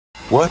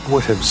What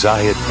would have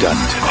Zayed done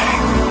today?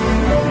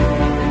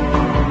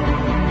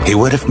 He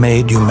would have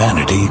made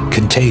humanity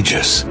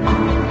contagious.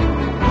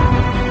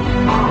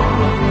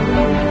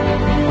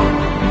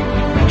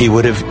 He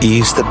would have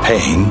eased the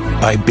pain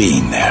by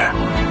being there,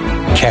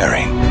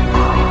 caring,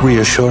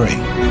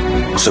 reassuring,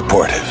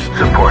 supportive.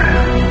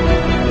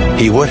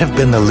 He would have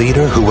been the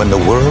leader who, when the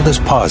world is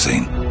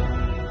pausing,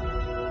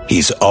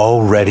 he's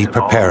already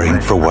preparing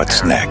for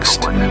what's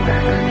next.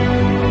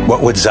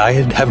 What would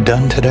Zayed have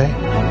done today?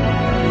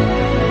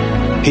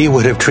 He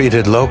would have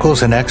treated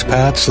locals and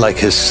expats like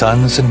his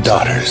sons and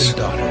daughters.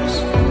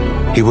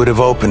 He would have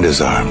opened his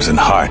arms and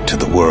heart to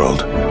the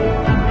world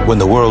when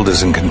the world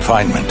is in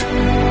confinement.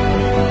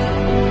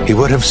 He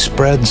would have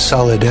spread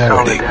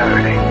solidarity,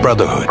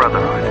 brotherhood,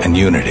 and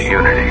unity.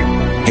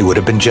 He would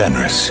have been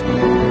generous,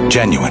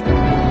 genuine,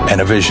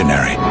 and a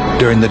visionary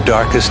during the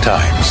darkest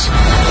times,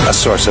 a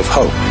source of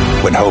hope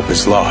when hope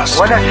is lost,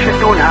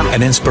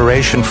 an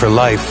inspiration for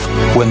life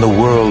when the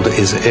world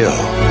is ill.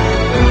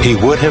 He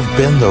would have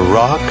been the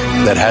rock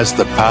that has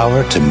the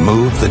power to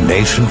move the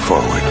nation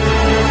forward.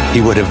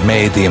 He would have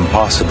made the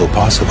impossible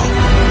possible,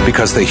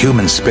 because the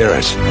human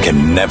spirit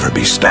can never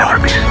be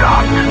stopped.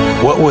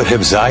 What would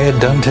have Zayed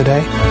done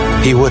today?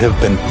 He would have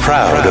been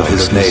proud of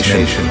his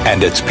nation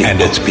and its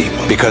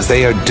people, because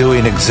they are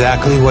doing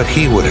exactly what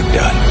he would have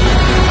done.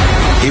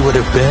 He would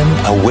have been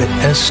a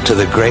witness to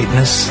the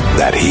greatness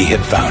that he had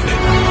founded.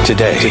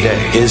 Today,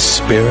 his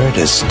spirit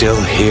is still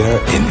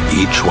here in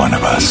each one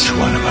of us,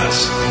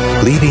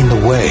 leading the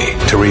way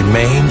to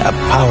remain a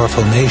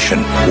powerful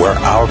nation where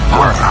our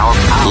power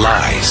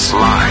lies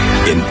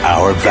in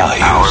our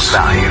values.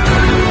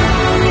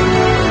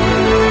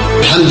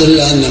 الحمد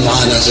لله أن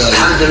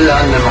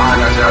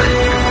معنا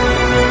زايد.